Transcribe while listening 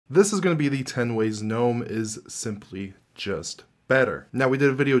This is going to be the 10 ways GNOME is simply just better. Now, we did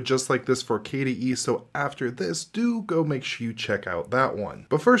a video just like this for KDE, so after this, do go make sure you check out that one.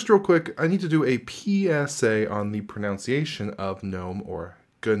 But first, real quick, I need to do a PSA on the pronunciation of GNOME or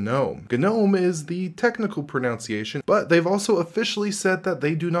GNOME. GNOME is the technical pronunciation, but they've also officially said that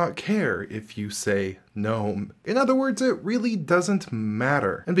they do not care if you say GNOME. In other words, it really doesn't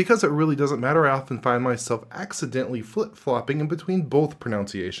matter. And because it really doesn't matter, I often find myself accidentally flip-flopping in between both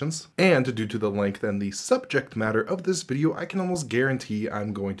pronunciations. And due to the length and the subject matter of this video, I can almost guarantee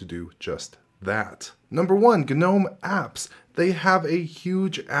I'm going to do just that. Number 1, GNOME Apps. They have a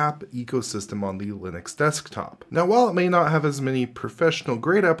huge app ecosystem on the Linux desktop. Now, while it may not have as many professional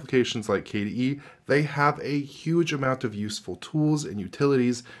grade applications like KDE, they have a huge amount of useful tools and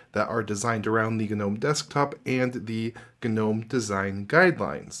utilities that are designed around the GNOME desktop and the GNOME design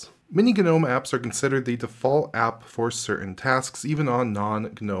guidelines. Many GNOME apps are considered the default app for certain tasks, even on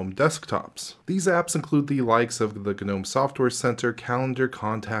non-GNOME desktops. These apps include the likes of the GNOME Software Center, Calendar,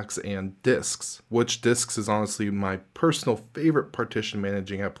 Contacts, and Disks, which Disks is honestly my personal favorite partition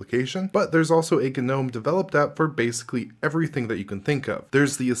managing application, but there's also a GNOME developed app for basically everything that you can think of.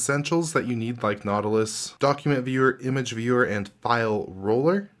 There's the essentials that you need like Nautilus, Document Viewer, Image Viewer, and File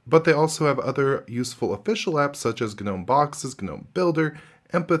Roller, but they also have other useful official apps such as GNOME Boxes, GNOME Builder,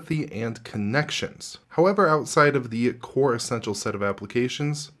 Empathy, and Connections. However, outside of the core essential set of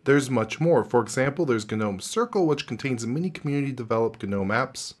applications, there's much more. For example, there's GNOME Circle, which contains many community-developed GNOME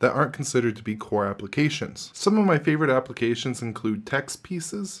apps that aren't considered to be core applications. Some of my favorite applications include Text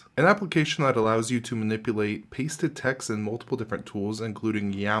Pieces, an application that allows you to manipulate pasted text in multiple different tools,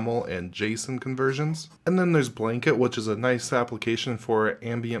 including YAML and JSON conversions. And then there's Blanket, which is a nice application for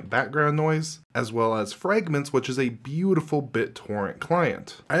ambient background noise, as well as Fragments, which is a beautiful BitTorrent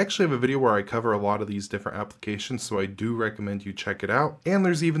client. I actually have a video where I cover a lot of these different applications, so I do recommend you check it out. And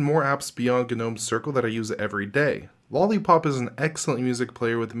there's even more apps beyond GNOME Circle that I use every day. Lollipop is an excellent music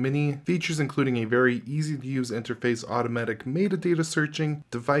player with many features, including a very easy to use interface, automatic metadata searching,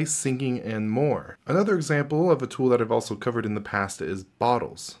 device syncing, and more. Another example of a tool that I've also covered in the past is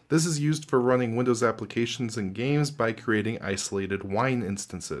Bottles. This is used for running Windows applications and games by creating isolated wine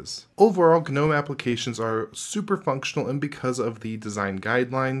instances. Overall, GNOME applications are super functional, and because of the design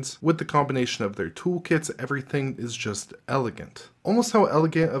guidelines, with the combination of their toolkits, everything is just elegant. Almost how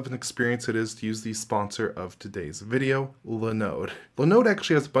elegant of an experience it is to use the sponsor of today's video, Linode. Linode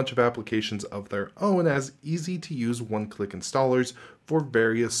actually has a bunch of applications of their own as easy to use one-click installers for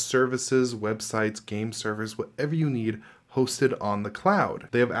various services, websites, game servers, whatever you need hosted on the cloud.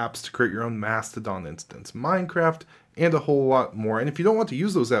 They have apps to create your own Mastodon instance, Minecraft, and a whole lot more. And if you don't want to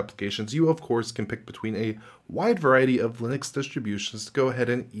use those applications, you of course can pick between a wide variety of Linux distributions to go ahead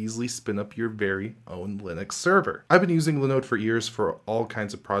and easily spin up your very own Linux server. I've been using Linode for years for all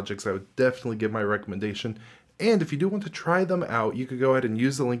kinds of projects. I would definitely give my recommendation. And if you do want to try them out, you could go ahead and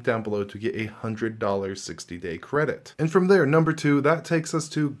use the link down below to get a $100 60-day credit. And from there, number 2, that takes us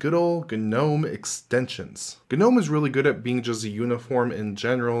to good old GNOME Extensions. GNOME is really good at being just uniform in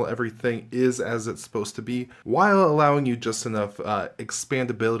general. Everything is as it's supposed to be, while allowing you just enough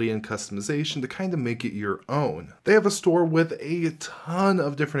expandability and customization to kind of make it your own. They have a store with a ton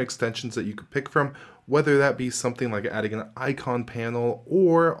of different extensions that you could pick from, whether that be something like adding an icon panel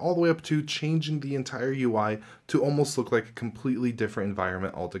or all the way up to changing the entire UI to almost look like a completely different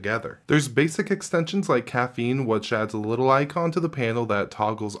environment altogether. There's basic extensions like Caffeine, which adds a little icon to the panel that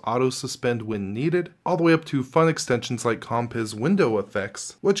toggles auto suspend when needed, all the way up to fun extensions like Compiz Window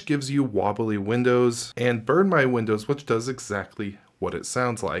Effects, which gives you wobbly windows, and Burn My Windows, which does exactly what it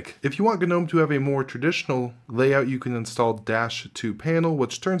sounds like. If you want GNOME to have a more traditional layout, you can install -2 Panel,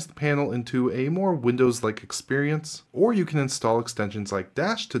 which turns the panel into a more Windows-like experience, or you can install extensions like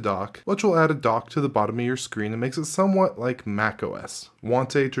 -to-Dock, which will add a dock to the bottom of your screen and makes it somewhat like macOS.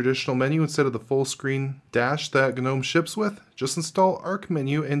 Want a traditional menu instead of the full screen dash that GNOME ships with? Just install Arc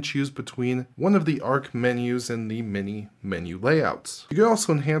Menu and choose between one of the Arc menus and the mini menu layouts. You can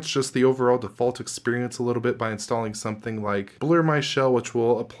also enhance just the overall default experience a little bit by installing something like Blur My Shell, which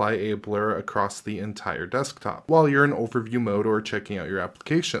will apply a blur across the entire desktop while you're in overview mode or checking out your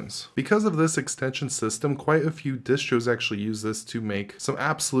applications. Because of this extension system, quite a few distros actually use this to make some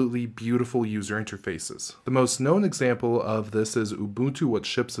absolutely beautiful user interfaces. The most known example of this is Ubuntu, which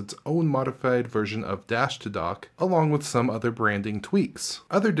ships its own modified version of -to-Dock, along with some other branding tweaks.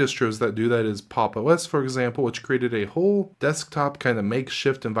 Other distros that do that is Pop! OS, for example, which created a whole desktop kind of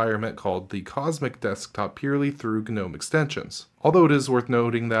makeshift environment called the Cosmic Desktop purely through GNOME Extensions. Although it is worth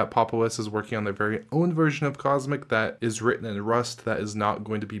noting that Pop! OS is working on their very own version of Cosmic that is written in Rust that is not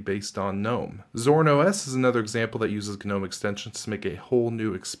going to be based on GNOME. Zorin OS is another example that uses GNOME extensions to make a whole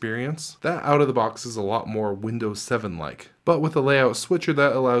new experience. That out of the box is a lot more Windows 7-like, but with a layout switcher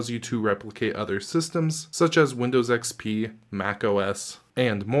that allows you to replicate other systems, such as Windows XP, Mac OS,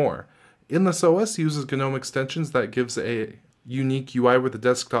 and more. In this OS uses GNOME extensions that gives a unique UI where the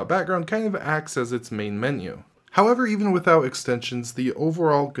desktop background kind of acts as its main menu. However, even without extensions, the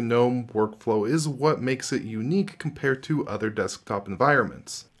overall GNOME workflow is what makes it unique compared to other desktop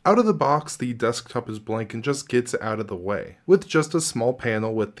environments. Out of the box, the desktop is blank and just gets out of the way, with just a small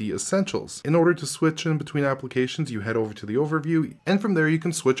panel with the essentials. In order to switch in between applications, you head over to the overview, and from there you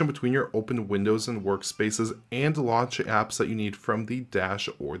can switch in between your open windows and workspaces and launch apps that you need from the dash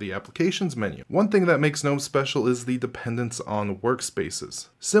or the applications menu. One thing that makes GNOME special is the dependence on workspaces.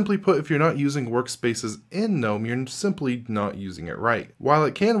 Simply put, if you're not using workspaces in GNOME, you're simply not using it right. While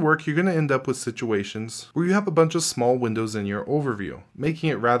it can work, you're going to end up with situations where you have a bunch of small windows in your overview, making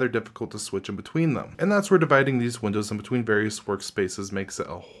it rather difficult to switch in between them. And that's where dividing these windows in between various workspaces makes it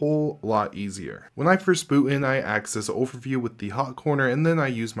a whole lot easier. When I first boot in, I access overview with the hot corner, and then I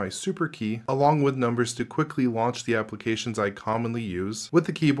use my super key along with numbers to quickly launch the applications I commonly use with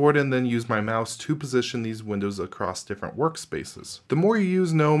the keyboard, and then use my mouse to position these windows across different workspaces. The more you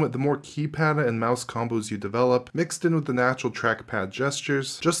use GNOME, the more keypad and mouse combos you develop, mixed in with the natural trackpad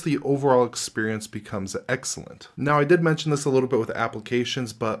gestures, just the overall experience becomes excellent. Now, I did mention this a little bit with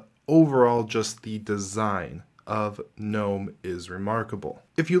applications, but overall, just the design of GNOME is remarkable.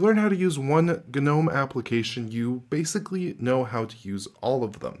 If you learn how to use one GNOME application, you basically know how to use all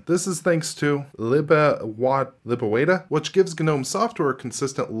of them. This is thanks to libaweda, which gives GNOME software a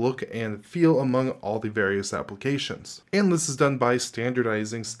consistent look and feel among all the various applications. And this is done by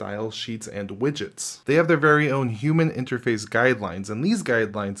standardizing style sheets and widgets. They have their very own human interface guidelines, and these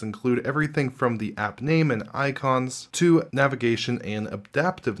guidelines include everything from the app name and icons to navigation and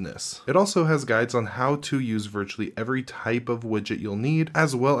adaptiveness. It also has guides on how to use virtually every type of widget you'll need,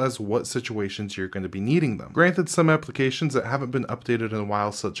 as well as what situations you're going to be needing them. Granted, some applications that haven't been updated in a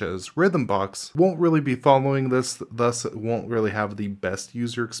while, such as Rhythmbox, won't really be following this, thus it won't really have the best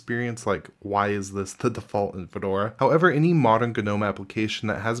user experience, like why is this the default in Fedora? However, any modern GNOME application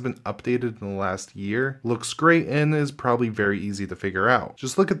that has been updated in the last year looks great and is probably very easy to figure out.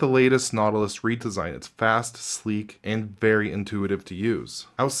 Just look at the latest Nautilus redesign. It's fast, sleek, and very intuitive to use.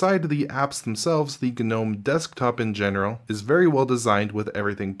 Outside of the apps themselves, the GNOME desktop in general is very well designed with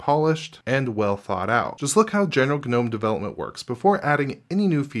everything polished and well thought out. Just look how general GNOME development works. Before adding any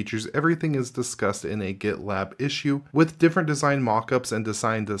new features, everything is discussed in a GitLab issue with different design mockups and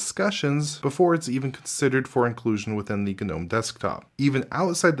design discussions before it's even considered for inclusion within the GNOME desktop. Even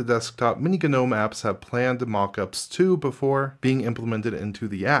outside the desktop, many GNOME apps have planned mockups too before being implemented into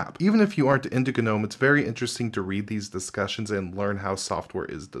the app. Even if you aren't into GNOME, it's very interesting to read these discussions and learn how software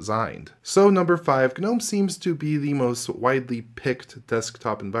is designed. So number 5, GNOME seems to be the most widely picked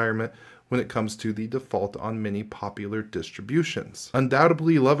desktop environment when it comes to the default on many popular distributions.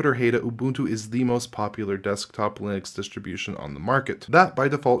 Undoubtedly, love it or hate it, Ubuntu is the most popular desktop Linux distribution on the market. That by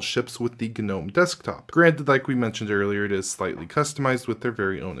default ships with the GNOME desktop. Granted, like we mentioned earlier, it is slightly customized with their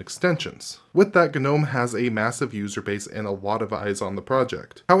very own extensions. With that, GNOME has a massive user base and a lot of eyes on the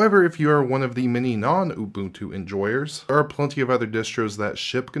project. However, if you are one of the many non-Ubuntu enjoyers, there are plenty of other distros that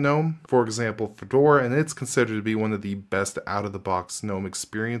ship GNOME. For example, Fedora, and it's considered to be one of the best out-of-the-box GNOME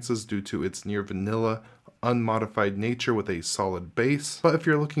experiences due to its near vanilla, unmodified nature with a solid base. But if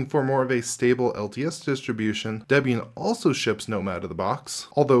you're looking for more of a stable LTS distribution, Debian also ships GNOME out of the box,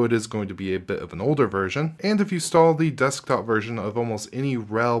 although it is going to be a bit of an older version. And if you install the desktop version of almost any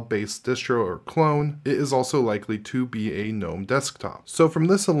RHEL-based distro or clone, it is also likely to be a GNOME desktop. So from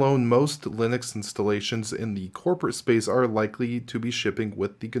this alone, most Linux installations in the corporate space are likely to be shipping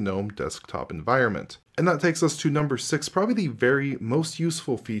with the GNOME desktop environment. And that takes us to number 6, probably the very most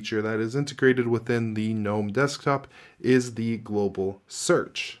useful feature that is integrated within the GNOME desktop is the global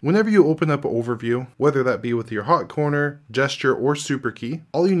search. Whenever you open up Overview, whether that be with your hot corner, gesture, or super key,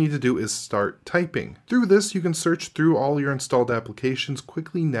 all you need to do is start typing. Through this, you can search through all your installed applications,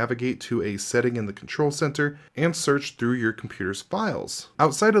 quickly navigate to a setting in the control center, and search through your computer's files.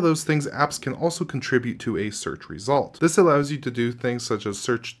 Outside of those things, apps can also contribute to a search result. This allows you to do things such as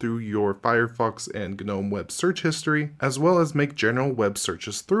search through your Firefox and GNOME web search history, as well as make general web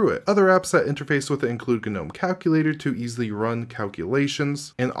searches through it. Other apps that interface with it include GNOME Calculator to easily run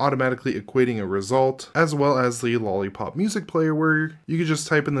calculations and automatically equating a result, as well as the Lollipop music player where you can just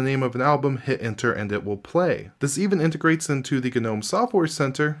type in the name of an album, hit enter, and it will play. This even integrates into the GNOME Software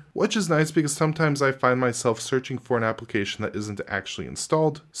Center, which is nice because sometimes I find myself searching for an application that isn't actually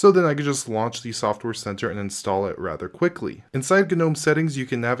installed, so then I can just launch the Software Center and install it rather quickly. Inside GNOME settings, you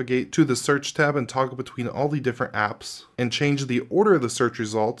can navigate to the search tab and toggle between all the different apps and change the order of the search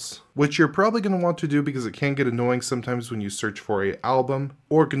results, which you're probably going to want to do because it can get annoying sometimes when you search for an album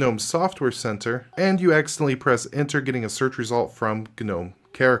or GNOME Software Center and you accidentally press enter, getting a search result from GNOME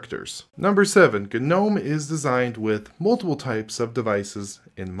characters. Number 7, GNOME is designed with multiple types of devices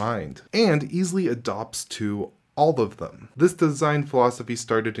in mind and easily adopts to all of them. This design philosophy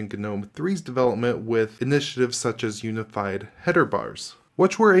started in GNOME 3's development with initiatives such as unified header bars,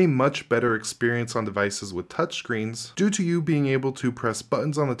 which were a much better experience on devices with touchscreens due to you being able to press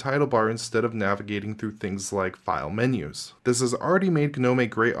buttons on the title bar instead of navigating through things like file menus. This has already made GNOME a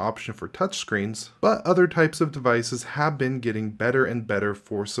great option for touchscreens, but other types of devices have been getting better and better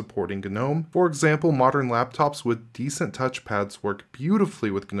for supporting GNOME. For example, modern laptops with decent touchpads work beautifully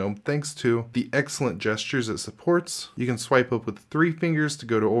with GNOME thanks to the excellent gestures it supports. You can swipe up with 3 fingers to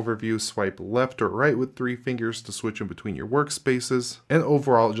go to overview, swipe left or right with 3 fingers to switch in between your workspaces, and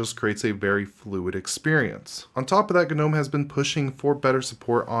overall it just creates a very fluid experience. On top of that, GNOME has been pushing for better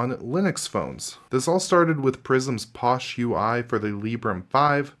support on Linux phones. This all started with Prism's Posh UI for the Librem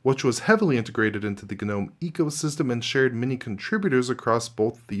 5, which was heavily integrated into the GNOME ecosystem and shared many contributors across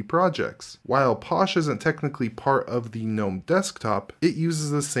both the projects. While Posh isn't technically part of the GNOME desktop, it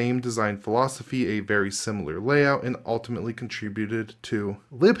uses the same design philosophy, a very similar layout, and ultimately contributed to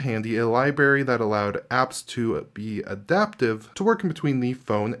LibHandy, a library that allowed apps to be adaptive to working between the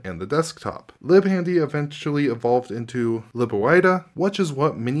phone and the desktop. LibHandy eventually evolved into LibOida, which is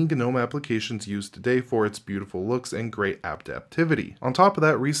what many GNOME applications use today for its beautiful looks and great adaptivity. On top of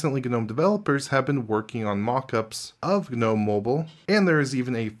that, recently GNOME developers have been working on mockups of GNOME Mobile, and there is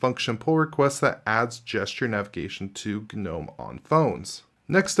even a function pull request that adds gesture navigation to GNOME on phones.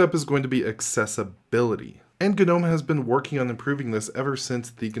 Next up is going to be accessibility. And GNOME has been working on improving this ever since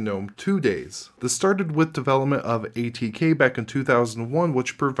the GNOME 2 days. This started with development of ATK back in 2001,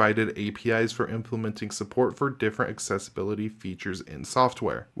 which provided APIs for implementing support for different accessibility features in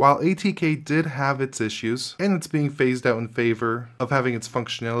software. While ATK did have its issues, and it's being phased out in favor of having its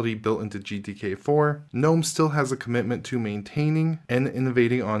functionality built into GTK4, GNOME still has a commitment to maintaining and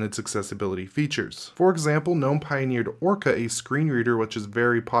innovating on its accessibility features. For example, GNOME pioneered Orca, a screen reader which is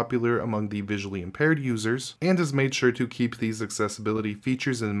very popular among the visually impaired users, and has made sure to keep these accessibility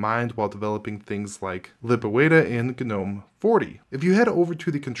features in mind while developing things like LibOida in GNOME 40. If you head over to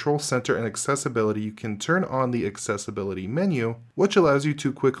the Control Center and Accessibility, you can turn on the Accessibility menu, which allows you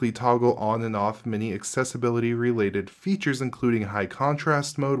to quickly toggle on and off many accessibility related features, including high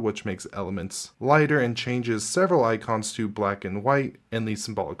contrast mode, which makes elements lighter and changes several icons to black and white and the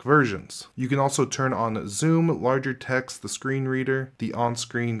symbolic versions. You can also turn on zoom, larger text, the screen reader, the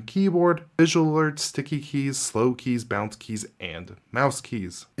on-screen keyboard, visual alerts, sticky keys, slow keys, bounce keys, and mouse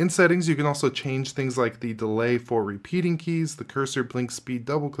keys. In settings, you can also change things like the delay for repeating keys, the cursor blink speed,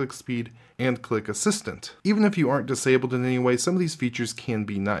 double click speed, and click assistant. Even if you aren't disabled in any way, some of these features can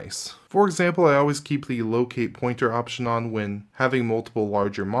be nice. For example, I always keep the locate pointer option on when having multiple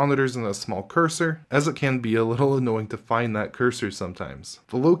larger monitors and a small cursor, as it can be a little annoying to find that cursor sometimes.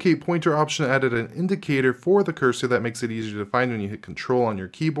 The locate pointer option added an indicator for the cursor that makes it easier to find when you hit Control on your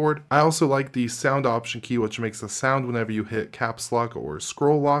keyboard. I also like the sound option key, which makes a sound whenever you hit caps lock or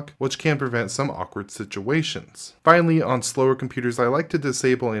scroll lock, which can prevent some awkward situations. Finally, on slower computers, I like to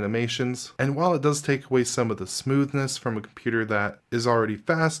disable animations, and while it does take away some of the smoothness from a computer that is already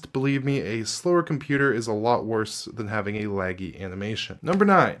fast, believe me, a slower computer is a lot worse than having a laggy animation. Number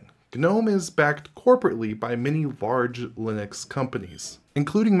 9. GNOME is backed corporately by many large Linux companies,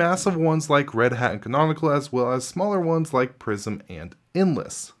 including massive ones like Red Hat and Canonical, as well as smaller ones like Prism and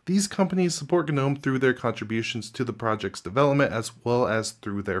Endless. These companies support GNOME through their contributions to the project's development as well as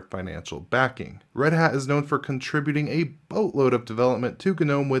through their financial backing. Red Hat is known for contributing a boatload of development to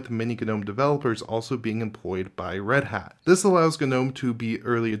GNOME, with many GNOME developers also being employed by Red Hat. This allows GNOME to be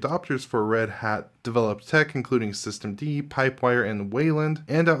early adopters for Red Hat developed tech, including Systemd, Pipewire, and Wayland,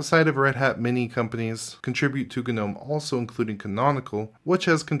 and outside of Red Hat, many companies contribute to GNOME also, including Canonical, which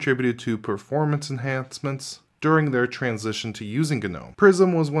has contributed to performance enhancements, during their transition to using GNOME.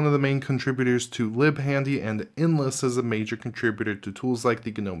 Prism was one of the main contributors to libhandy, and Endless is a major contributor to tools like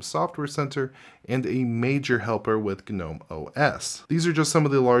the GNOME Software Center and a major helper with GNOME OS. These are just some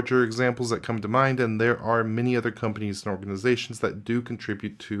of the larger examples that come to mind, and there are many other companies and organizations that do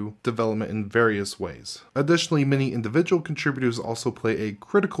contribute to development in various ways. Additionally, many individual contributors also play a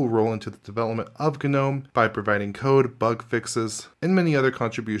critical role into the development of GNOME by providing code, bug fixes, and many other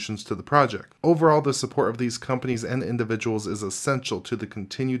contributions to the project. Overall, the support of these companies and individuals is essential to the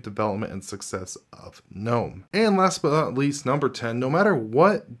continued development and success of GNOME. And last but not least, number 10, no matter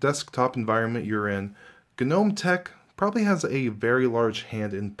what desktop environment you're in, GNOME Tech probably has a very large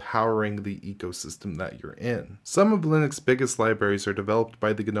hand in powering the ecosystem that you're in. Some of Linux's biggest libraries are developed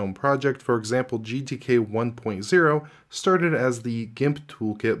by the GNOME project. For example, GTK 1.0 started as the GIMP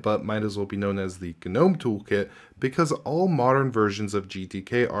toolkit, but might as well be known as the GNOME toolkit, because all modern versions of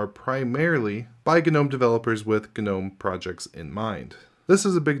GTK are primarily by GNOME developers with GNOME projects in mind. This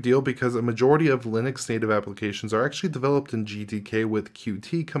is a big deal because a majority of Linux native applications are actually developed in GTK, with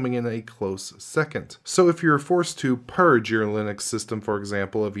Qt coming in a close second. So if you're forced to purge your Linux system, for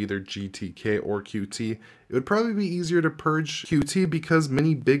example, of either GTK or Qt, it would probably be easier to purge Qt because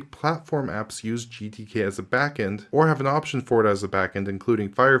many big platform apps use GTK as a backend or have an option for it as a backend, including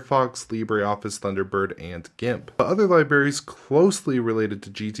Firefox, LibreOffice, Thunderbird, and GIMP. But other libraries closely related to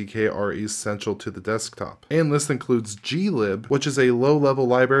GTK are essential to the desktop. And this includes glib, which is a low-level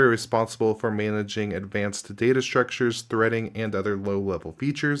library responsible for managing advanced data structures, threading, and other low-level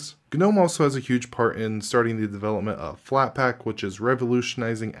features. GNOME also has a huge part in starting the development of Flatpak, which is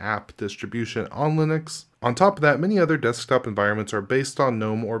revolutionizing app distribution on Linux. On top of that, many other desktop environments are based on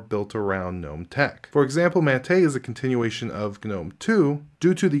GNOME or built around GNOME Tech. For example, Mate is a continuation of GNOME 2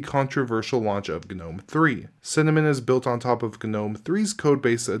 due to the controversial launch of GNOME 3. Cinnamon is built on top of GNOME 3's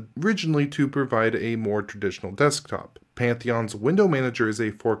codebase originally to provide a more traditional desktop. Pantheon's window manager is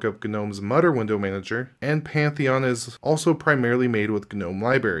a fork of GNOME's Mutter window manager, and Pantheon is also primarily made with GNOME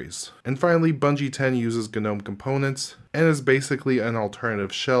libraries. And finally, Bungie 10 uses GNOME components and is basically an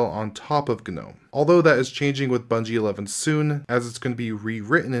alternative shell on top of GNOME. Although that is changing with Bungie 11 soon, as it's going to be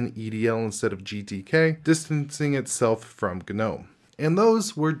rewritten in EDL instead of GTK, distancing itself from GNOME. And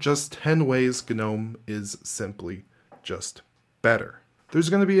those were just 10 ways GNOME is simply just better. There's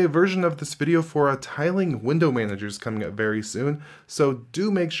going to be a version of this video for tiling window managers coming up very soon, so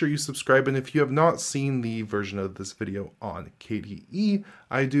do make sure you subscribe, and if you have not seen the version of this video on KDE,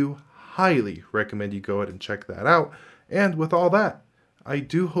 I do highly recommend you go ahead and check that out. And with all that, I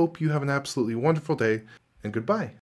do hope you have an absolutely wonderful day, and goodbye.